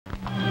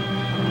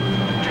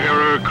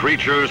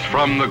creatures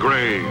from the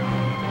grave.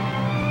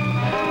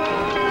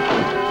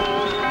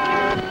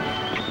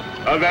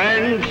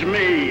 Avenge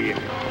me!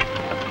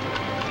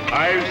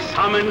 I've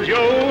summoned you!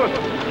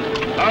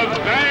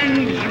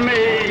 Avenge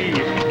me!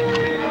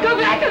 Go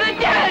back to the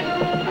dead!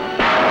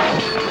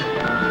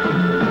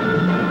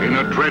 In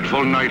a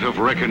dreadful night of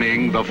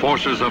reckoning, the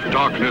forces of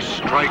darkness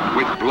strike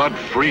with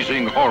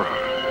blood-freezing horror.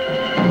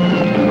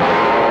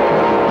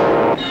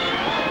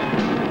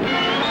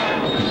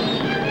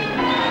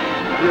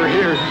 We're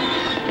here.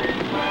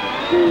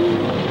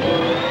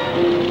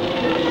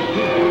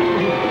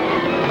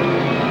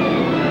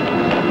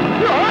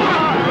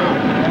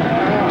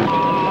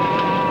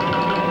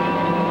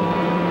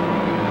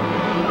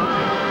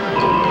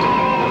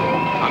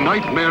 A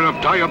nightmare of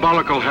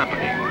diabolical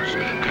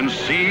happenings,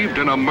 conceived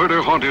in a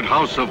murder-haunted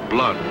house of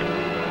blood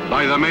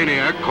by the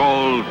maniac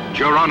called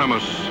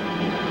Geronimus,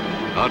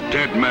 a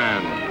dead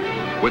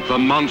man with the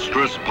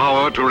monstrous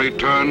power to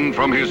return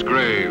from his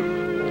grave.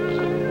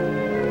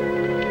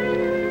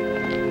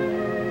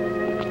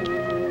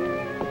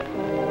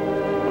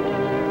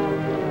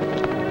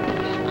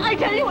 I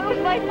tell you, it was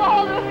my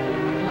father.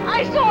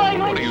 I saw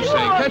him. What are you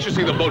saying? Can't you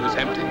see the boat is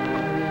empty?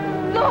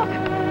 Look!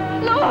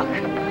 Look!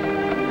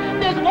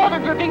 There's water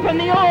dripping from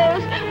the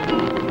oars.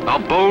 A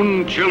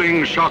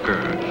bone-chilling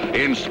shocker,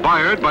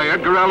 inspired by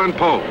Edgar Allan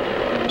Poe.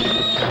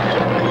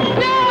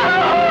 No!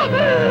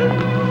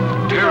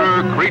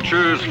 Terror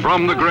Creatures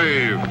from the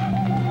Grave,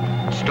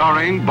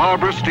 starring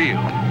Barbara Steele.